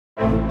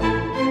Welcome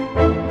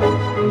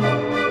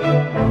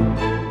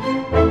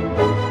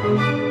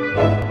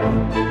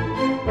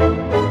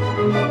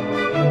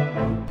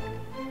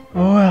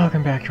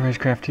back to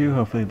Ragecraft 2.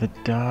 Hopefully the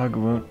dog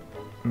won't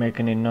make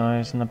any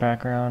noise in the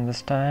background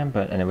this time.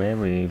 But anyway,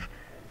 we've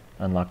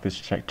unlocked this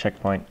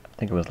checkpoint, I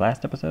think it was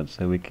last episode,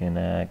 so we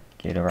can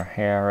get our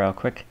hair real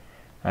quick.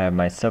 I have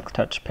my Silk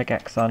Touch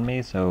pickaxe on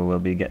me, so we'll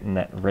be getting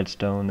that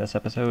redstone this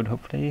episode,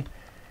 hopefully.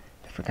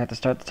 I forgot to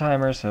start the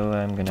timer, so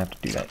I'm going to have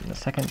to do that in a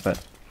second.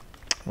 But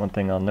one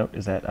thing I'll note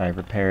is that I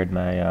repaired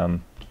my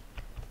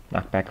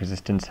knockback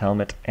resistance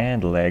helmet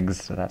and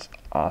legs, so that's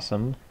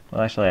awesome.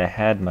 Well, actually, I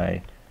had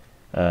my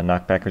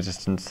knockback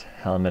resistance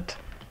helmet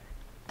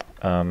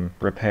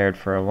repaired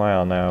for a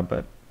while now,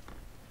 but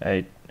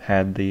I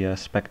had the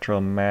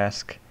spectral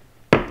mask,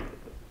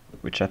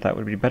 which I thought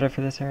would be better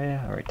for this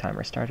area. Alright,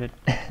 timer started.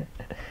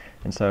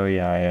 And so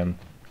yeah,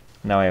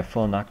 now I have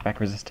full knockback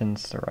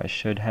resistance, or I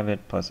should have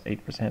it, plus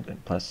 8%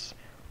 and plus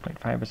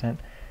 0.5%.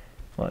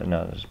 Well,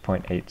 no, there's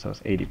 0.8, so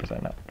it's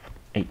 80%, not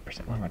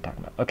 8%. What am I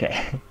talking about?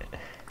 Okay.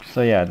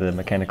 So yeah, the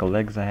mechanical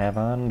legs I have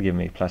on give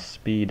me plus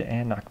speed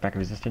and knockback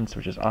resistance,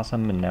 which is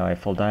awesome, and now I have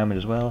full diamond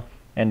as well.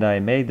 And I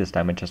made this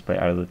diamond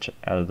chestplate out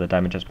of the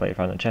diamond chestplate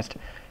found in the chest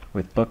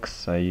with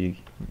books. I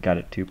got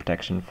it to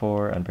protection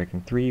 4,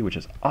 unbreaking 3, which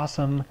is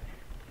awesome.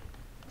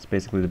 It's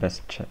basically the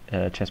best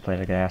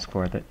chestplate I could ask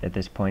for at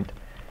this point.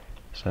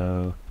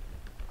 So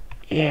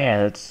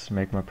yeah, let's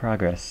make more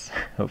progress,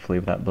 hopefully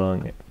without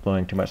blowing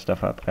too much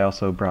stuff up. I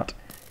also brought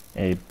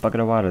a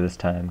bucket of water this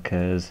time,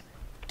 because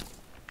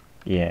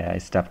yeah, I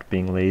stopped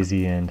being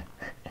lazy and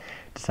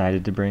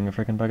decided to bring a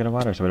freaking bucket of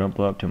water so I don't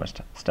blow up too much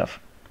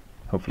stuff.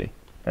 Hopefully.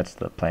 That's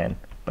the plan.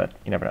 But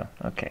you never know.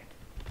 Okay.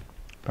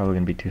 Probably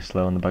going to be too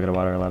slow in the bucket of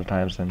water a lot of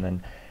times, and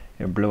then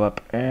it'll blow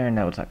up. And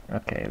now it's like,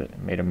 okay, that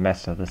made a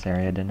mess of this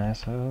area, didn't I?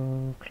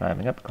 So,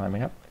 climbing up,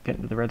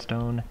 getting to the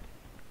redstone.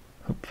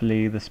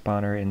 Hopefully the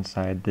spawner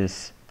inside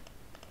this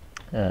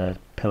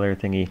pillar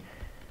thingy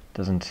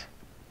doesn't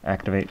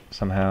activate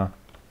somehow.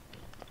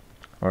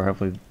 Or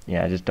hopefully,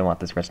 yeah, I just don't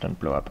want this redstone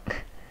to blow up.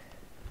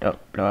 Oh,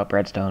 blow up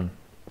redstone.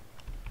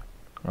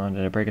 Oh,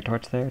 did I break a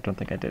torch there? Don't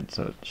think I did,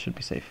 so it should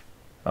be safe.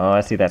 Oh,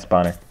 I see that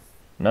spawner.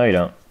 No, you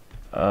don't.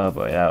 Oh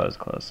boy, that was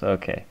close.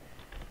 Okay.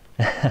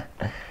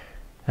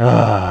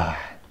 Ah,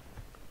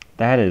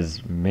 that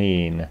is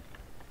mean.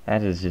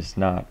 That is just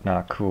not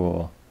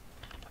cool.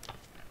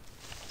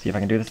 See if I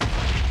can do this.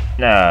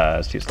 Nah,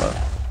 it's too slow.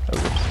 Oh,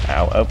 oops.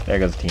 Ow. Oh, there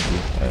goes the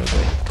TNT. Oh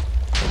boy.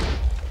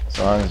 As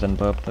long as it doesn't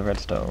blow up the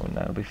redstone,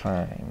 that'll be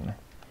fine.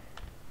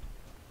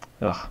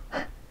 Ugh.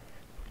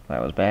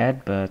 That was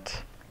bad,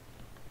 but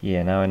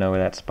yeah, now I know where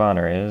that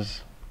spawner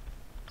is.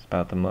 It's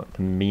about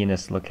the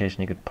meanest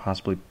location you could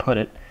possibly put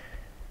it.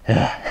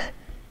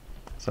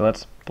 So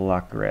let's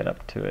block red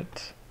up to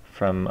it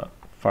from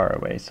far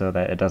away so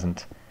that it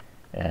doesn't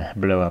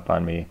blow up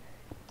on me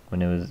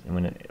when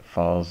it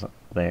falls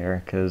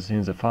there, because as soon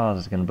as it falls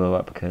it's gonna blow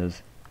up,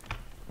 because,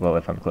 well,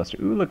 if I'm close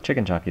to, ooh, look,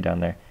 chicken jockey down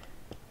there.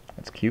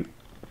 That's cute.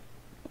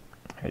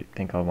 I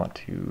think I'll want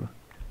to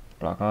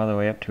block all the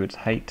way up to its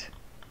height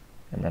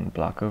and then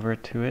block over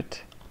to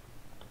it.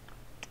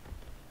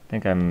 I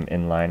think I'm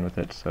in line with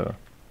it, so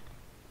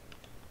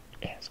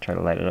yeah, let's try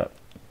to light it up.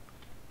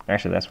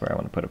 Actually, that's where I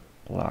want to put a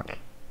block.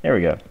 There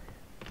we go.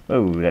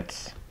 Oh,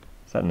 is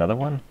that another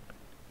one?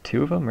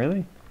 2 of them,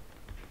 really?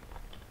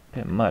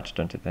 Bit much,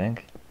 don't you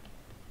think?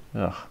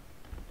 Ugh.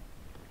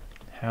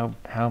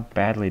 How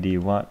badly do you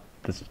want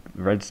this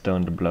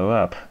redstone to blow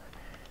up?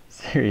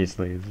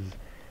 Seriously,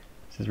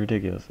 this is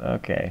ridiculous.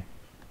 Okay.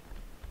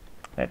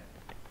 That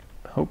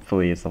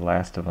hopefully is the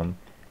last of them.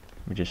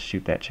 We just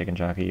shoot that chicken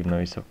jockey, even though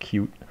he's so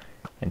cute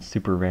and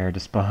super rare to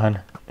spawn.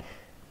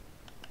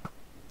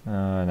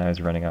 Oh, now he's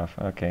running off.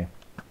 Okay.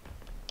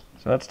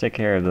 So let's take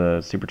care of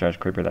the supercharged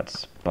creeper that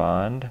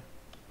spawned.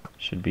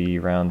 Should be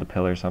around the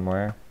pillar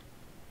somewhere.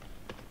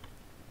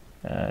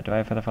 Do I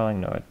have feather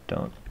falling? No, I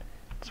don't.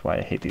 That's why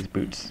I hate these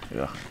boots.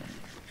 Ugh.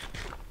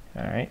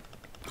 Alright.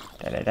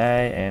 Die.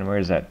 And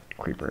where's that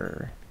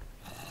creeper?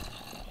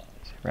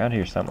 It's around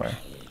here somewhere.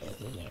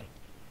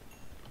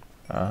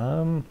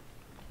 I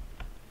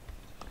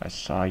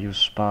saw you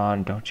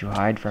spawn. Don't you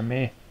hide from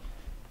me.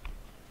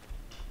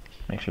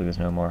 Make sure there's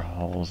no more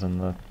holes in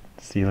the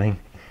ceiling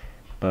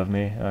above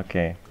me.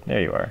 Okay,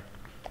 there you are.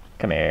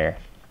 Come here.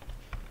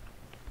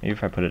 Maybe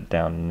if I put it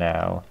down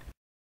now.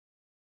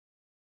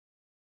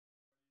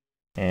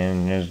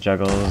 And there's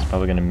Juggles.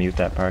 Probably gonna mute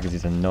that part because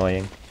he's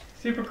annoying.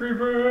 Super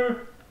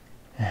creeper!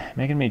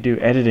 Making me do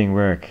editing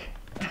work.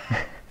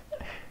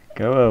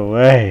 Go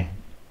away.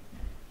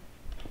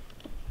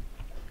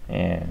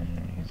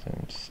 And he's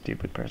a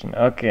stupid person.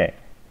 Okay.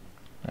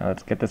 Now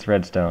let's get this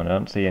redstone. I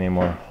don't see any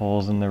more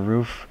holes in the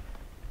roof.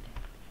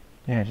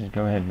 Yeah, just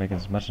go ahead and make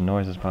as much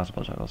noise as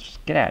possible, Juggles.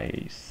 Just get out of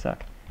here, you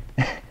suck.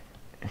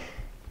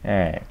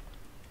 Alright.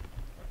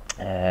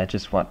 I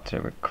just want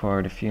to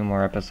record a few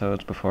more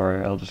episodes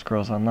before Elder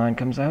Scrolls Online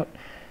comes out,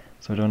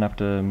 so I don't have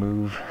to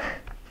move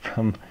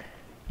from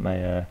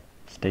my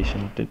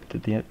station. Did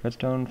the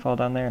redstone fall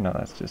down there? No,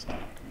 that's just...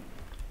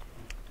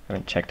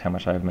 haven't checked how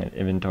much I have in my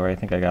inventory. I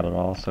think I got it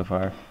all so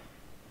far.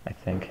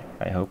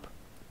 I hope.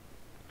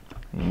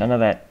 None of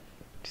that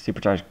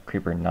supercharged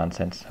creeper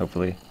nonsense,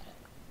 hopefully,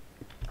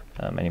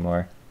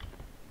 anymore.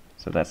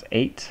 So that's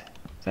 8.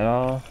 Is that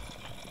all?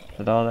 Is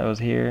that all that was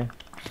here?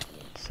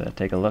 Let's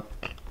take a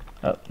look.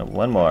 Oh, no,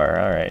 one more.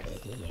 Alright.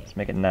 Let's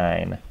make it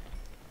 9.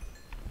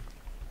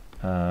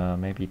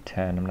 Maybe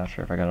 10. I'm not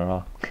sure if I got it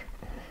all.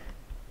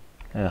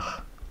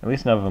 Ugh. At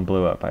least none of them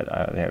blew up.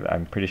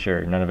 I'm pretty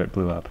sure none of it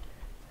blew up.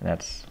 And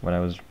that's what I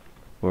was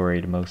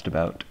worried most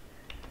about.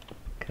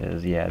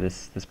 Because, yeah,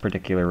 this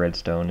particular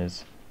redstone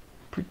is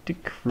pretty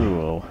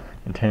cruel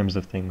in terms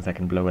of things that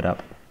can blow it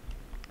up.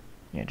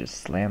 Yeah, just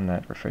slam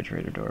that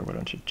refrigerator door, why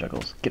don't you,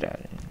 Juggles? Get out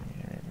of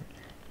here.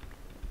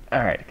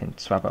 Alright, I can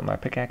swap out my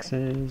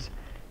pickaxes.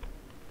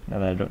 Now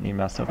that I don't need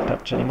my silk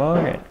touch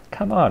anymore. And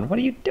come on, what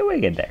are you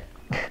doing in there?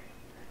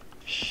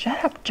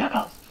 Shut up,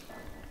 Juggles!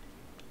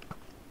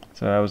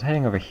 So I was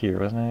heading over here,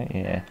 wasn't I?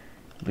 Yeah.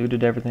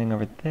 Looted everything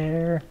over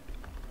there.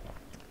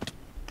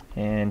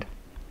 And...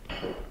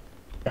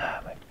 oh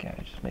my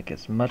god, just make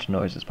as much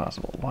noise as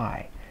possible.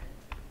 Why?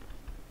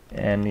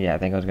 And yeah, I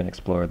think I was going to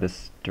explore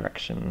this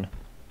direction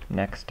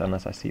next,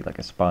 unless I see like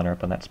a spawner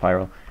up on that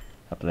spiral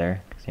up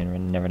there, because you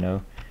never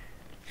know.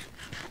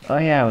 Oh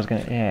yeah,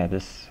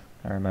 this,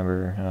 I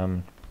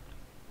remember,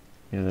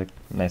 there's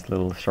a nice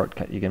little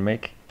shortcut you can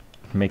make.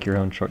 Make your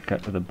own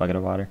shortcut with a bucket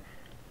of water.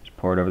 Just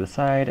pour it over the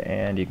side,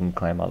 and you can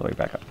climb all the way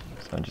back up.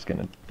 So I'm just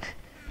going to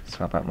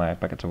swap out my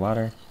buckets of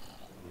water.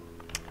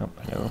 Oh,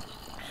 hello.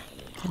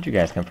 Where'd you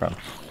guys come from?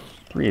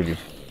 3 of you.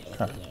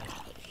 Huh.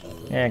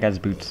 Yeah, I got his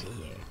boots.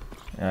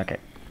 Okay.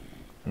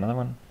 Another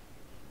one?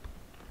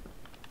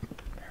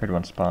 Heard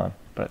one spawn,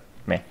 but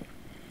meh.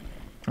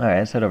 Alright,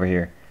 let's head over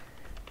here.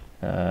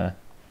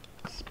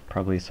 It's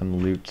probably some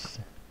loots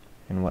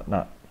and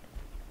whatnot.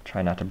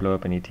 Try not to blow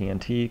up any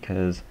TNT,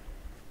 because...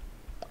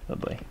 oh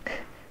boy.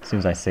 As soon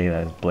as I say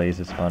that, his blaze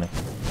is spawning.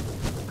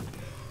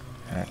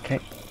 Okay.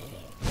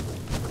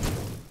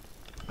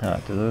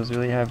 Do those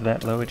really have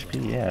that low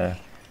HP? Yeah.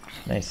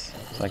 Nice.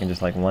 So I can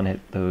just like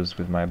one-hit those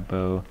with my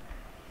bow.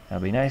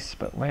 That'll be nice,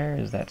 but where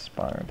is that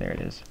spawner? There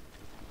it is.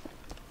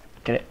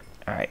 Get it?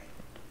 Alright.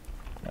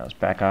 Now let's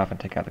back off and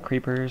take out the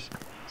creepers,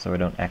 so we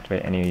don't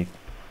activate any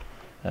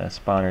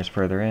spawners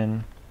further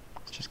in.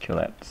 Let's just kill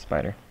that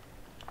spider.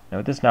 Now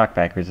with this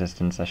knockback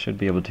resistance, I should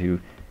be able to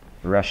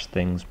rush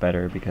things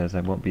better, because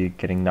I won't be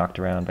getting knocked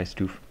around by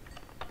Stoof.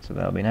 So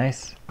that'll be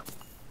nice.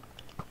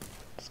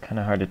 It's kind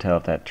of hard to tell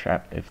if that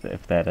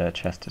that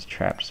chest is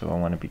trapped, so I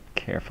want to be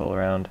careful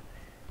around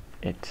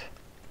it.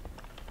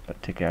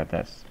 But take out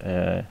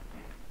that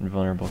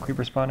invulnerable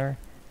creeper spawner,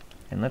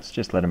 and let's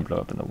just let him blow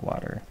up in the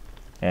water.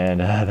 And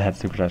that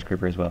supercharged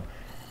creeper as well.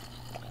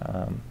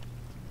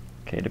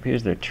 Okay, it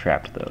appears they're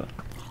trapped though,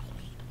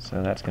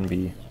 so that's gonna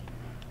be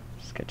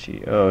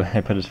sketchy. Oh,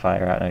 I put his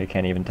fire out now, you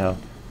can't even tell.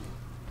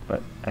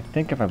 But I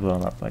think if I blow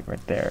him up like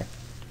right there,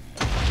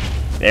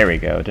 there we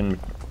go. Didn't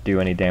do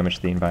any damage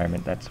to the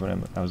environment. That's what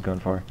I was going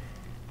for.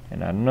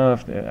 And I don't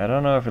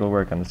know if it'll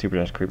work on the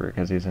supercharged creeper,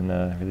 because he's in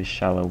really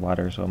shallow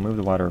water. So I'll move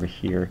the water over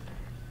here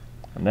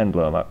and then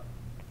blow him up.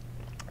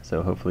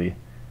 So hopefully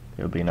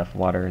there'll be enough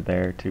water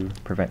there to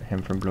prevent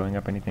him from blowing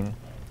up anything.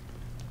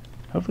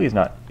 Hopefully he's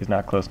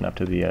not close enough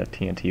to the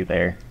TNT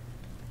there.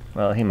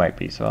 Well, he might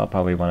be, so I'll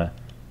probably want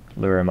to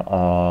lure him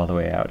all the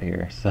way out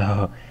here.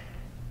 So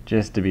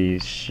just to be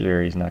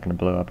sure he's not going to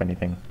blow up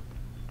anything.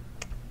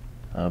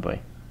 Oh boy.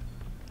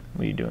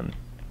 What are you doing?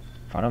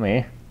 Follow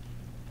me.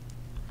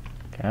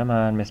 Come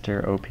on,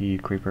 Mr.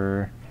 OP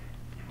Creeper.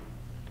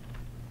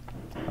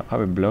 I'll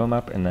probably blow him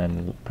up and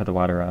then put the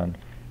water on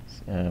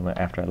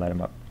after I light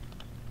him up.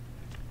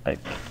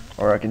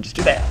 Or I can just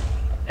do that.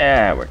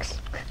 Ah, it works.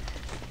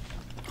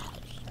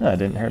 Oh, it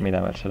didn't hurt me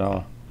that much at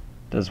all.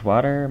 Does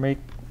water make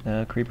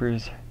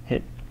creepers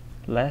hit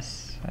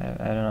less? I don't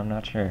know, I'm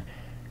not sure.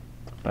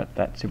 But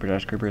that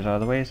supercharged creeper is out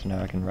of the way, so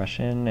now I can rush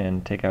in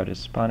and take out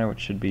his spawner, which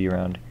should be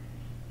around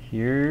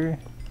here.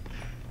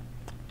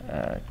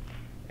 There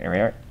we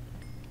are.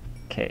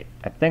 Okay,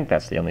 I think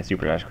that's the only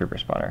supercharged creeper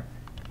spawner.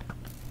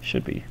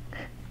 Should be.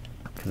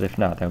 Because if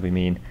not, that would be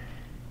mean.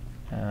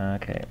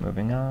 Okay,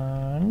 moving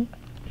on.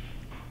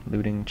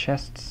 Looting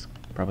chests.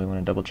 Probably want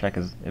to double check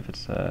if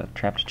it's a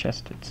trapped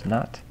chest. It's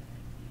not.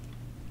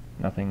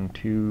 Nothing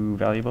too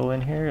valuable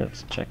in here.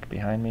 Let's check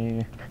behind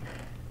me.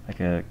 Like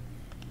a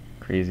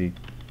crazy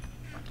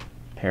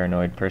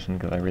paranoid person,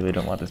 because I really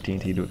don't want this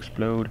TNT to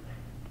explode,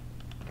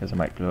 because I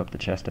might blow up the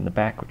chest in the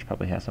back, which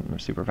probably has something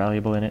super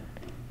valuable in it.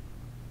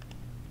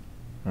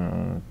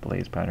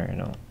 Blaze powder, I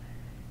don't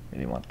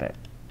really want that.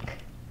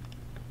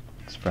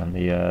 It's from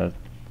the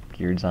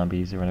geared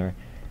zombies or whatever.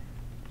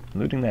 I'm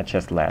looting that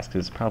chest last,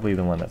 because it's probably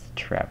the one that's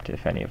trapped,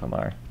 if any of them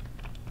are.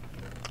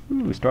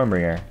 Ooh,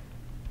 Stormbringer.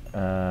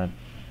 Have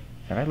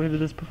I looted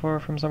this before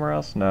from somewhere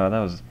else? No, that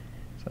was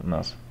something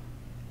else.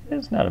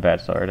 It's not a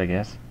bad sword, I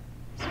guess.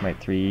 Smite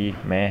 3,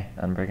 meh.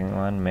 Unbreaking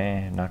 1,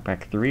 meh.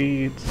 Knockback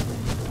 3,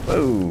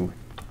 whoa!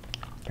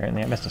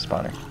 Apparently I missed a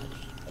spawner.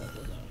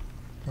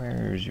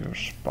 Where's your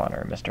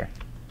spawner, mister?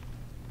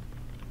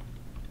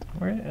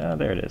 Where? Oh,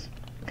 there it is.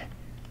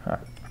 Huh.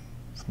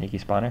 Sneaky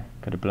spawner.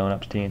 Could have blown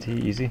up to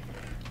TNT, easy.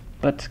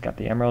 But got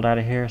the emerald out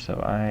of here, so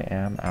I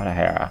am out of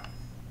here.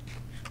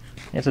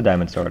 It's a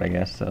diamond sword, I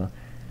guess, so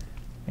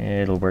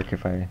it'll work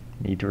if I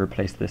need to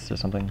replace this or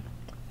something.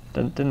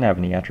 Didn't have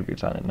any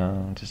attributes on it,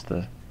 no, just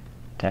the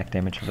attack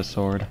damage of a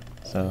sword,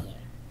 so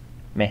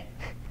meh.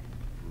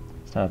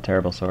 It's not a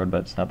terrible sword,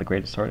 but it's not the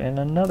greatest sword. And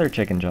another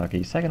chicken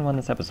jockey, second one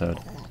this episode.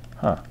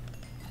 Huh.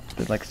 A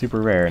bit like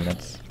super rare, and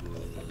that's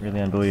really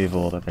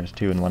unbelievable that there's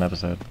 2 in one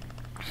episode.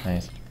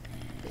 Nice.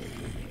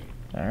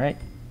 Alright.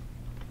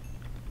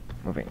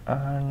 Moving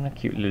on. A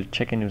cute little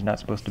chicken who's not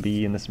supposed to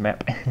be in this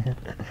map.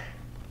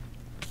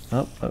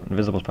 Oh,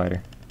 invisible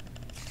spider.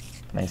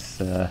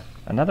 Nice,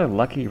 another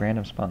lucky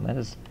random spawn. That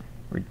is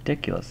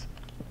ridiculous.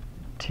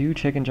 2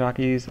 chicken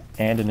jockeys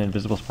and an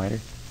invisible spider.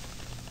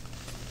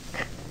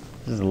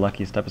 This is the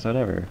luckiest episode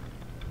ever.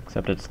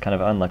 Except it's kind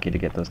of unlucky to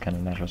get those kind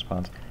of natural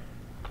spawns.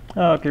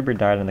 Oh, creeper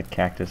died in the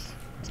cactus.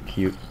 It's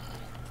cute.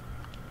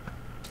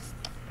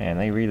 Man,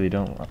 they really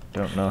don't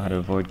know how to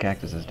avoid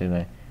cactuses, do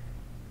they?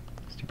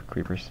 Stupid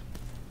creepers.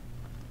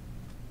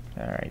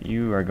 Alright,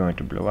 you are going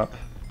to blow up.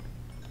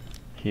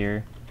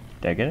 Here.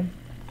 Did I get him?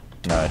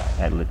 No,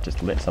 I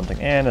just lit something,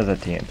 and there's a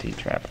TNT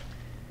trap.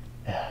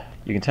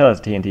 You can tell it's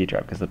a TNT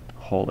trap because the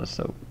hole is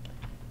so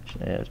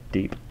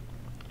deep.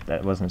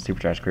 That wasn't a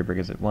supercharged creeper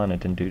because one,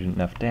 it didn't do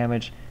enough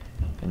damage,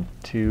 and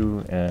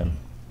 2,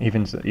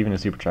 even a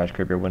supercharged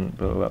creeper wouldn't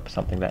blow up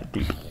something that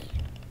deep.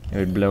 It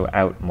would blow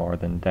out more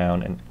than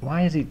down. And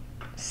why is he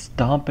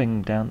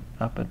stomping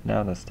up and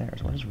down the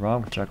stairs? What is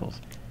wrong with Chuckles?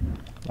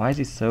 Why is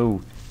he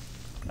so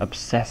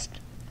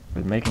obsessed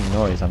with making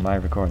noise on my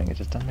recording? It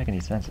just doesn't make any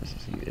sense.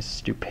 It's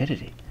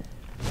stupidity.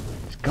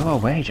 Just go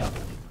away, Jump.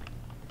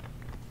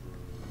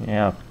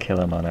 Yeah, I'll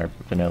kill him on our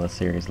vanilla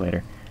series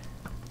later.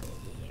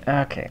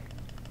 Okay.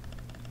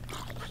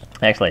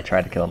 Actually, I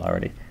tried to kill him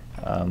already.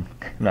 I'm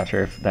not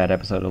sure if that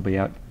episode will be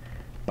out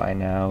by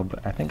now,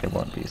 but I think it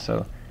won't be.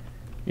 So,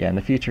 yeah, in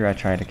the future I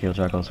try to kill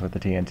Juggles with the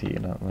TNT,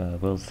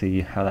 and we'll see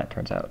how that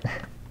turns out.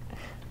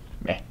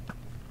 Meh.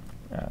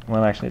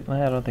 Well, actually,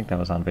 I don't think that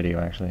was on video,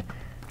 actually.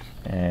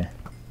 Dang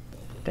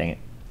it.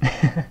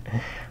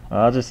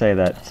 Well, I'll just say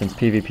that since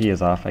PvP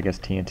is off, I guess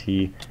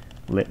TNT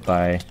lit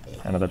by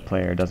another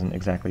player doesn't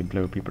exactly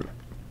blow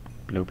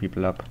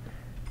people up,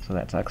 so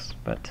that sucks.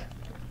 But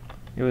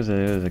it was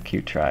a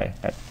cute try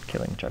at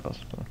killing Chuckles.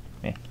 So,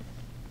 meh.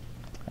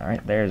 All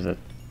right, there's an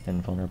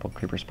invulnerable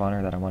creeper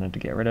spawner that I wanted to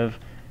get rid of.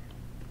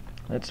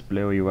 Let's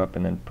blow you up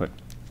and then put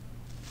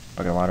a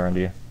bucket of water under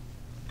you.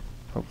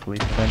 Hopefully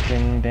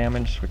preventing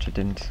damage, which it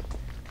didn't.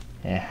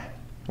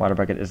 Water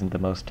bucket isn't the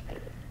most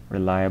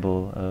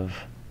reliable of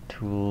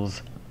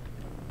tools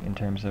in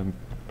terms of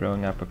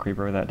blowing up a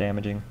creeper without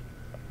damaging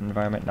the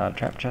environment. Not a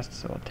trap chest,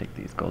 so I'll take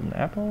these golden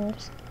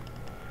apples,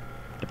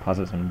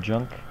 deposit some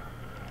junk,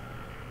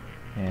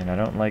 and I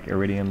don't like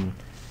iridium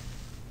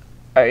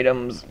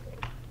items.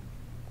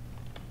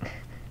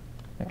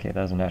 Okay,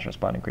 that was a natural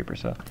spawning creeper,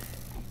 so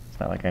it's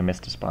not like I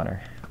missed a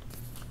spawner,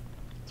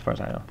 as far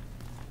as I know.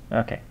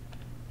 Okay.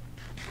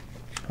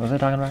 What was I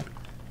talking about?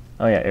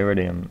 Oh yeah,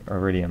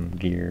 iridium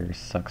gear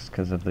sucks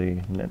because of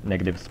the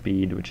negative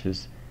speed, which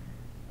is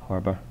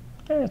horrible.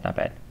 It's not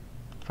bad.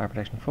 Fire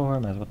protection 4,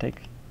 might as well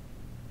take.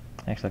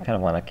 Actually, I kind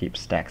of want to keep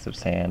stacks of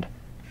sand.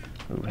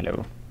 Ooh,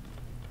 hello.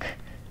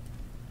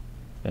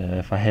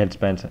 If I had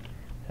spent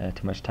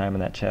too much time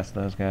in that chest,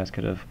 those guys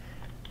could have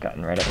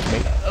gotten right up with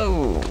me.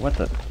 Oh, what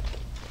the?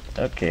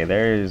 Okay,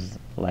 there's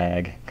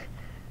lag.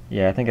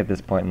 Yeah, I think at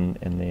this point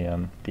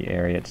in the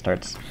area it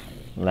starts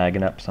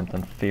lagging up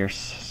something fierce,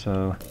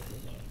 so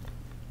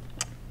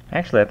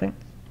actually I think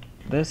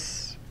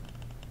this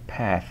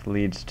path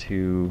leads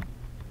to,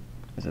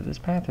 is it this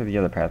path or the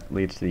other path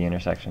leads to the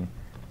intersection?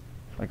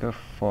 If I go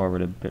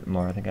forward a bit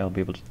more, I think I'll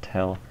be able to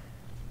tell,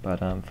 but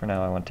for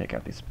now I want to take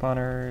out these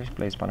spawners.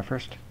 Blaze spawner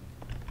first,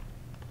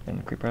 then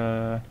the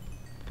creeper,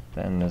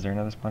 then is there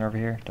another spawner over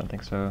here? Don't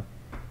think so.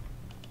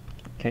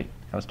 Okay,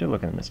 I was still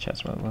looking in this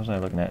chest. What was I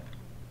looking at?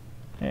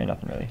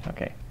 Nothing really.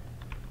 Okay.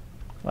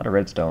 A lot of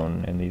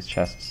redstone in these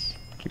chests.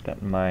 Keep that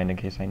in mind in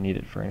case I need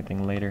it for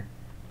anything later.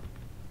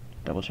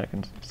 Double check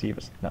and see if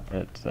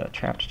it's a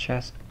trapped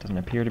chest. Doesn't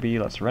appear to be.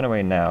 Let's run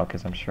away now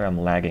because I'm sure I'm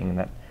lagging and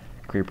that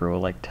creeper will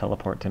like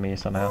teleport to me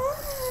somehow.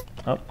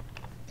 Oh,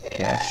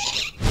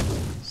 gas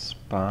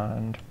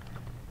spawned.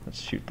 Let's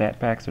shoot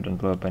that back so it doesn't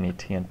blow up any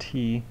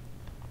TNT.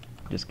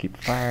 Just keep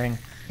firing.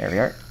 There we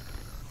are.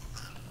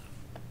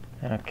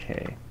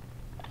 Okay.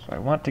 So I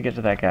want to get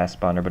to that gas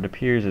spawner, but it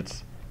appears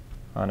it's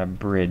on a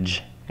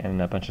bridge and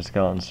a bunch of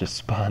skeletons just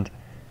spawned.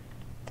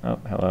 Oh,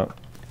 hello.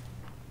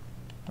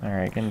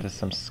 Alright, getting into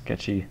some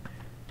sketchy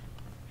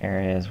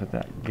areas with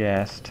that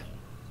ghast.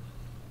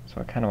 So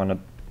I kind of want to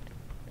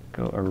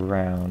go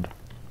around,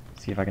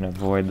 see if I can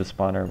avoid the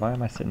spawner. Why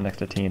am I sitting next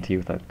to TNT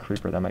with a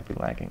creeper? That might be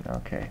lagging.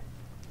 Okay.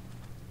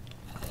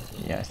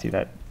 Yeah, I see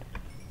that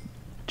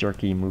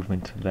jerky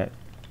movement of that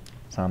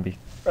zombie.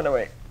 Run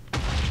away.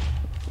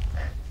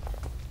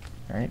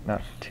 Alright,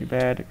 not too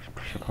bad.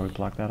 Should probably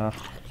block that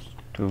off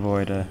to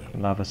avoid a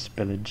lava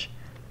spillage.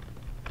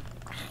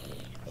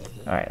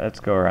 Alright, let's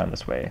go around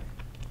this way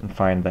and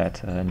find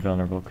that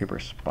invulnerable creeper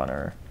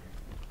spawner,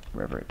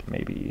 wherever it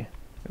may be.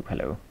 Oh,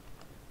 hello.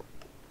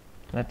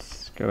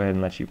 Let's go ahead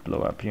and let you blow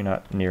up. You're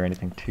not near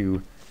anything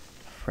too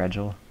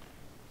fragile.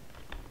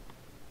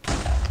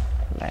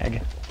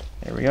 Lag.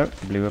 There we go.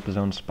 Blew up his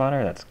own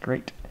spawner. That's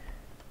great.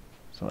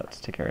 So let's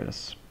take care of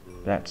this.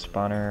 That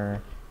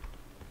spawner.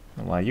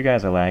 And while you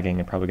guys are lagging,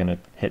 they're probably going to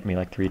hit me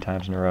like 3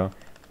 times in a row.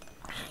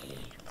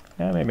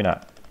 Maybe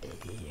not.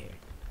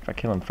 If I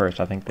kill them first,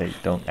 I think they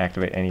don't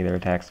activate any of their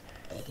attacks,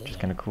 which is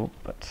kind of cool.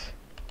 But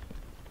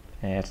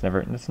it's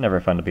never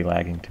fun to be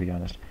lagging, to be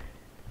honest.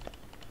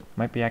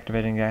 Might be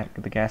activating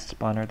the gas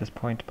spawner at this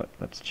point, but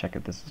let's check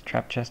if this is a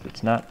trap chest.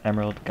 It's not.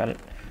 Emerald. Got it.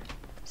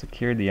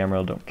 Secured the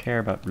emerald. Don't care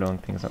about blowing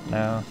things up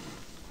now.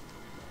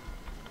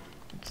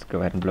 Let's go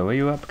ahead and blow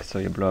you up, so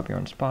you blow up your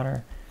own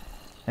spawner.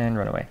 And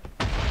run away.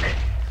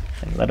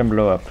 And let him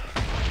blow up.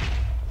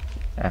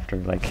 After,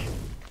 like,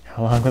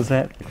 how long was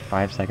that? Like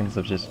 5 seconds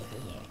of just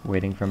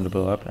waiting for him to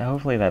blow up.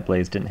 Hopefully that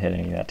blaze didn't hit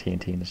any of that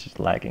TNT and it's just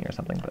lagging or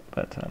something.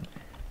 But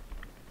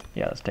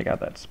yeah, let's take out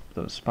those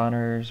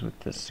spawners with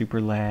the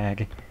super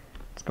lag.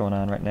 What's going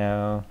on right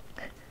now?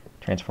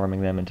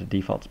 Transforming them into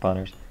default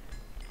spawners.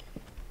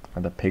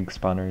 Or the pig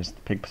spawners.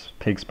 The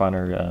pig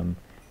spawner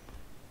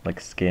like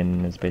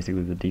skin is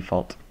basically the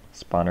default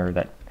spawner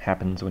that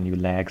happens when you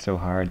lag so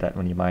hard that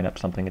when you mine up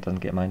something it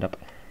doesn't get mined up.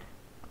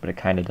 But it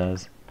kinda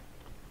does.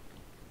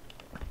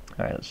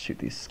 Alright, let's shoot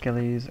these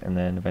skellies and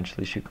then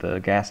eventually shoot the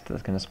ghast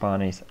that's gonna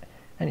spawn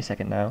any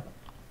second now.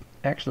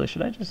 Actually,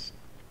 should I just...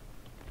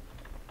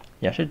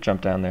 Yeah, I should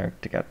jump down there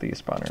to get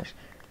these spawners.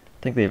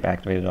 I think they've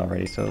activated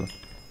already, so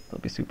they'll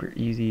be super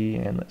easy.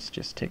 And let's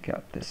just take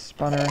out this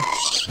spawner.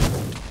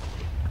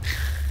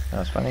 That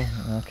was funny.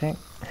 Okay.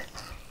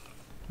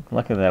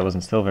 Luckily that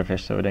wasn't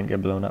silverfish, so it didn't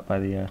get blown up by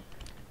the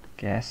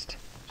ghast.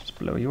 Just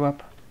blow you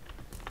up.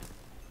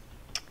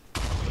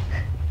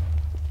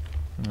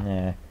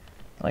 Yeah.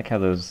 I like how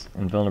those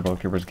invulnerable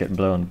creepers get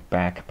blown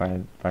back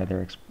by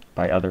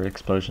other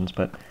explosions,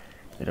 but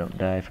they don't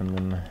die from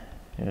them.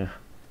 Ugh.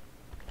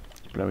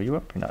 Blow you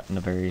up. You're not in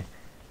a very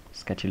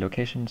sketchy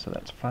location, so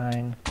that's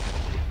fine.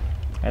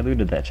 I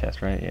looted that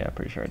chest, right? Yeah,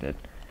 pretty sure I did.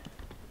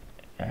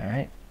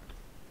 Alright.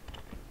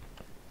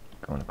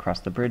 Going across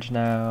the bridge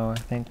now, I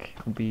think,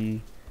 would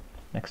be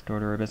next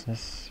order of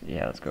business.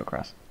 Yeah, let's go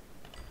across.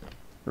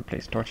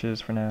 Replace torches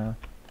for now.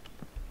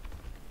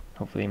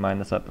 Hopefully mine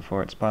this up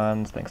before it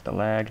spawns, thanks to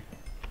lag.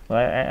 Well,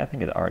 I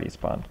think it already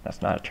spawned.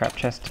 That's not a trap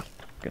chest.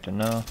 Good to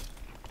know.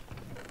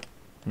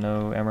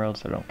 No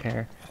emeralds, so I don't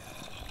care.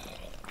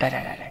 Die,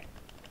 die, die, die.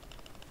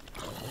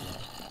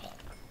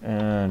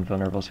 And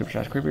vulnerable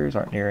supercharged creepers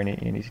aren't near any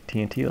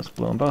TNT. Let's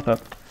blow them both up.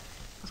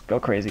 Let's go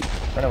crazy.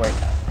 Run away.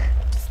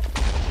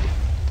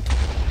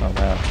 Oh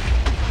wow.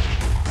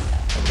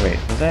 Wait,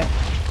 was that?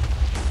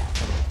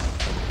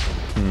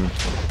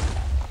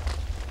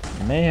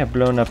 I may have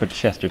blown up a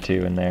chest or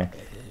two in there.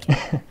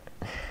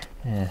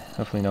 Yeah,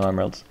 hopefully no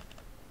emeralds.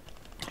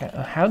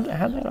 How'd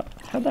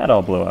that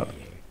all blow up?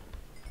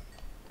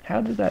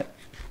 How did that...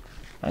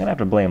 I'm gonna have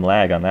to blame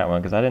lag on that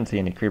one, because I didn't see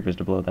any creepers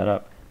to blow that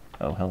up.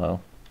 Oh,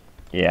 hello.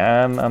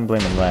 Yeah, I'm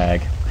blaming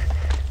lag.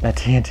 That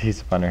TNT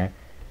spawner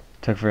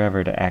took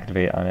forever to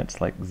activate on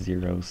its, like,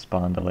 0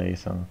 spawn delay,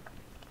 so...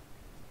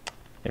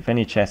 If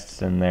any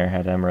chests in there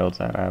had emeralds,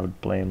 I would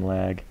blame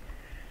lag.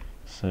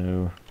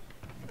 So...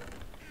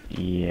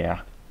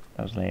 Yeah,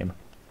 that was lame.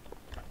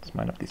 Let's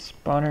mine up these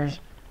spawners.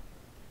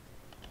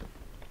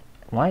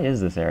 Why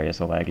is this area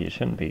so laggy? It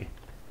shouldn't be.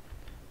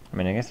 I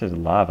mean, I guess there's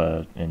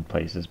lava in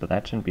places, but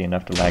that shouldn't be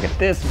enough to lag it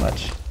this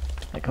much.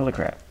 Like, holy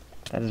crap.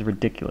 That is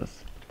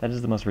ridiculous. That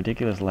is the most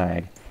ridiculous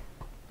lag.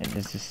 And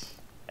it's just...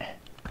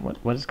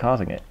 What is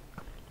causing it?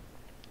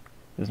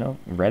 There's no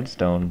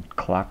redstone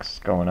clocks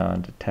going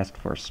on to test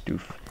for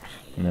stoof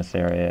in this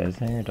area, is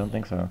there? I don't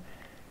think so.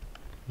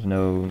 There's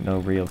no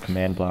real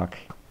command block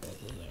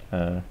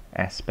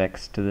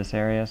aspects to this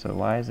area, so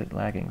why is it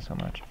lagging so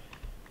much?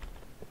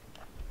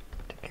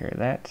 Take care of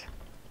that.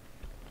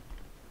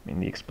 I mean,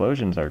 the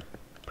explosions are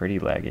pretty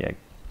laggy,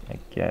 I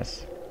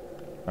guess.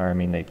 Or, I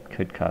mean, they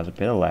could cause a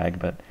bit of lag,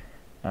 but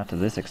not to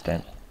this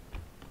extent.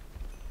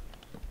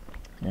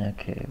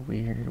 Okay,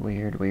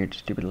 weird,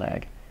 stupid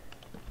lag.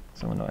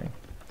 So annoying.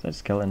 Is that a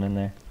skeleton in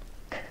there?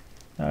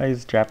 Oh,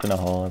 he's trapped in a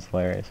hole. That's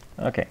hilarious.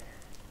 Okay.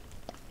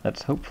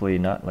 Let's hopefully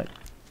not let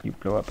you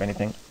blow up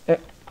anything.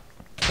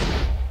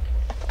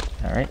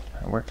 Alright,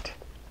 that worked.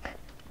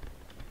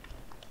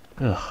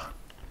 Ugh.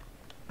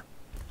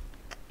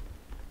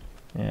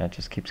 Yeah, it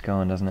just keeps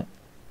going, doesn't it?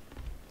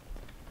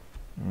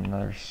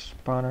 Another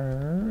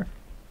spawner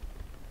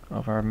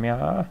over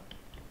Mia.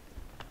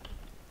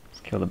 Let's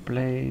kill the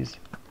blaze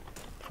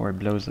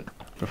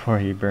before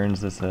he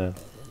burns these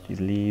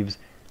leaves,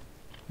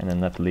 and then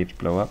let the leaves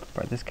blow up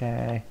by this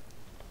guy.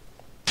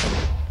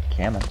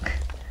 Come on,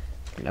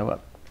 blow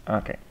up.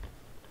 Okay.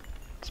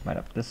 Let's mine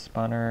up this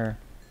spawner,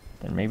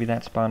 then maybe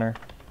that spawner,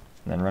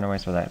 and then run away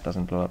so that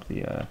doesn't blow up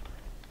the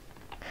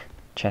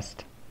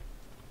chest.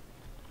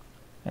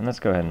 And let's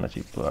go ahead and let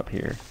you blow up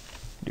here.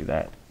 Do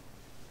that.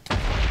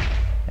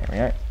 There we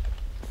are.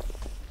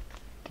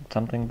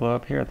 something blow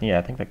up here? Yeah,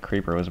 I think the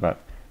creeper was about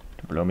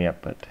to blow me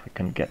up, but it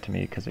couldn't get to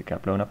me because it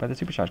got blown up by the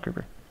supercharged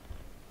creeper,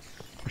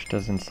 which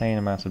does insane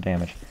amounts of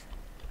damage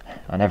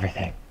on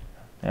everything.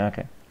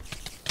 Okay.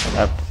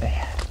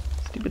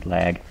 Stupid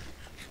lag.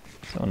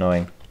 So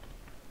annoying.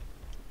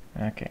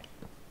 Okay.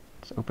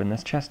 Let's open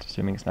this chest,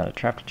 assuming it's not a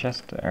trapped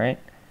chest. Alright.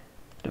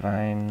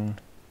 Divine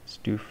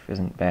Stoof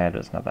isn't bad, but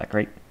it's not that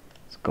great.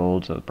 It's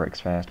gold, so it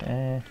breaks fast.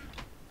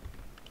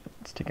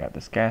 Let's take out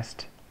this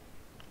ghast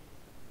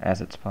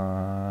as it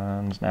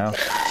spawns now.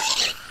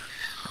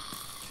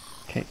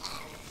 Okay.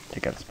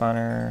 Take out the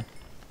spawner.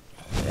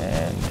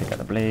 And take out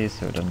the blaze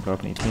so it doesn't go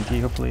up any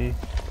TNT, hopefully.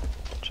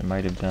 Which I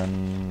might have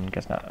done.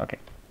 Guess not. Okay.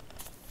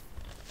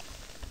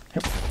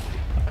 Oh,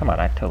 come on,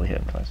 I totally hit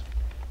him twice.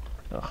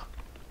 Ugh.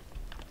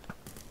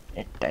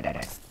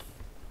 Die.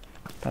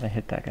 Thought I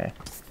hit that guy.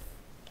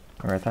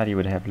 Or I thought he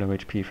would have low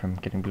HP from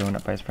getting blown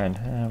up by his friend.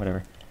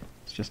 Whatever.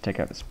 Let's just take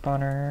out the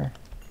spawner.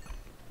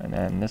 And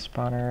then this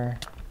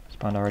spawner.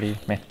 Spawned already.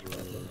 Meh.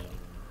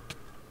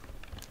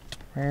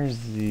 Where's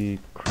the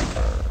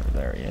creeper?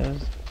 There he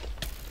is.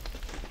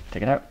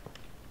 Take it out.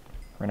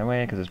 Run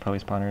away, because there's probably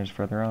spawners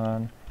further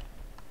on.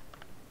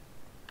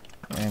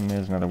 And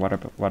there's another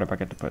water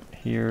bucket to put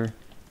here.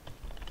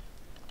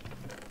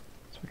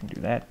 So we can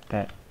do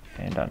that,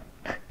 and done.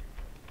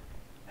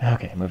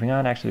 Okay, moving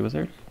on. Actually, was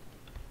there?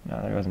 No,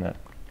 there wasn't a...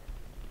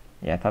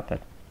 Yeah, I thought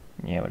that...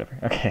 Yeah, whatever.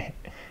 Okay.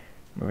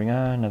 Moving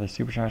on, another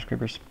supercharged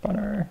creeper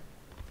spawner.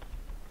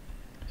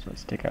 So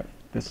let's take out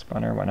this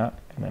spawner, why not?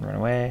 And then run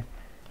away.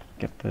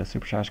 Get the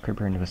supercharged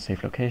creeper into a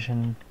safe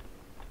location.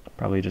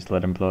 Probably just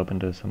let him blow up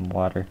into some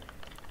water,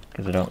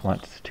 because I don't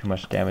want too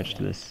much damage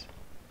to this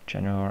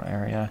general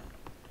area.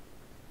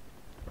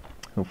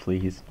 Hopefully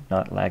he's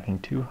not lagging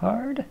too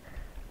hard.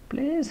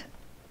 Please.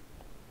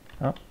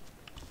 Oh.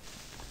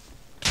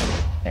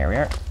 There we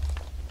are.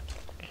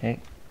 Okay.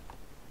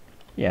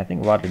 Yeah, I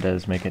think water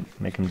does make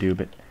him do a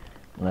bit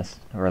less,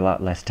 or a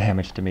lot less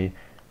damage to me.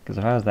 Because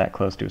if I was that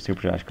close to a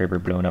supercharged creeper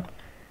blown up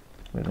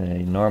with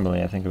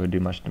normally, I think it would do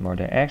much more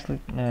damage.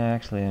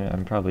 Actually,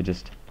 I'm probably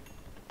just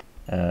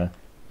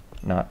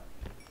not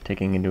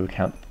taking into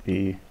account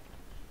the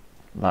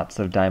lots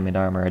of diamond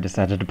armor I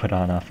decided to put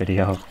on off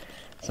video.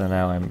 So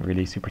now I'm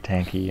really super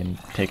tanky and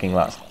taking a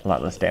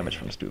lot less damage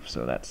from Stoof,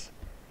 so that's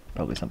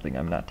probably something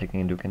I'm not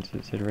taking into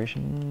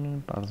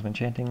consideration. Bottles of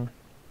enchanting.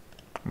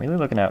 I'm really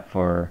looking out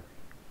for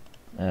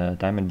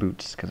diamond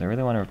boots, because I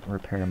really want to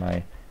repair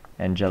my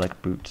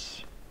angelic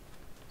boots.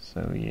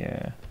 So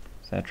yeah.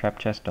 Is that a trap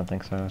chest? Don't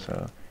think so.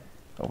 So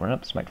open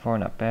up, smite 4,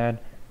 not bad.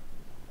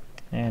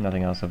 And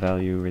nothing else of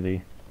value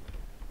really.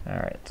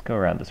 Alright, let's go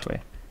around this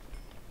way.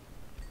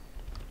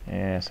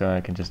 Yeah, so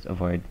I can just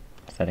avoid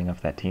setting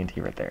off that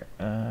TNT right there.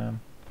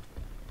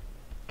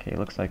 Okay,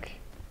 looks like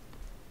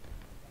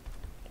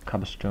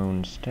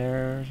cobblestone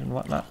stairs and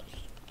whatnot.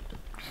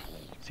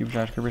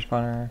 Supercharged creeper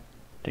spawner.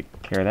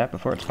 Take care of that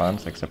before it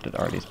spawns, except it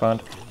already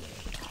spawned.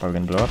 It's probably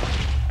gonna blow up.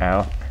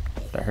 Ow.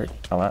 That hurt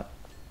a lot.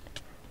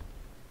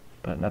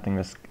 But nothing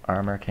this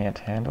armor can't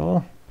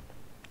handle.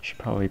 Should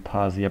probably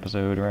pause the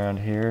episode around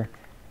here.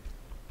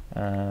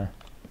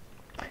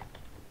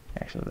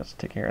 Actually, let's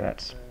take care of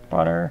that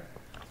spawner.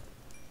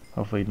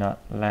 Hopefully not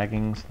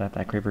lagging so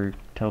that creeper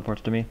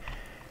teleports to me.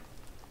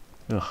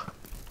 Ugh.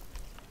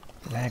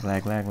 Lag.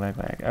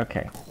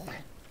 Okay.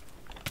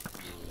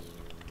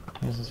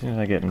 As soon as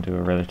I get into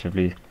a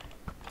relatively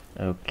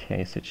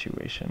okay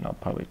situation, I'll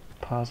probably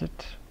pause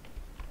it.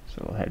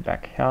 So we'll head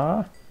back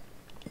here.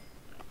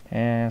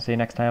 And see you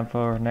next time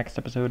for next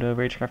episode of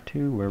Ragecraft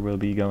 2, where we'll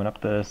be going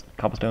up the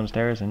cobblestone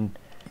stairs and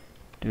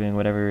doing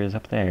whatever is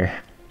up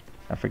there.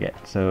 I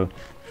forget. So,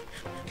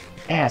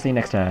 yeah, see you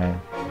next time.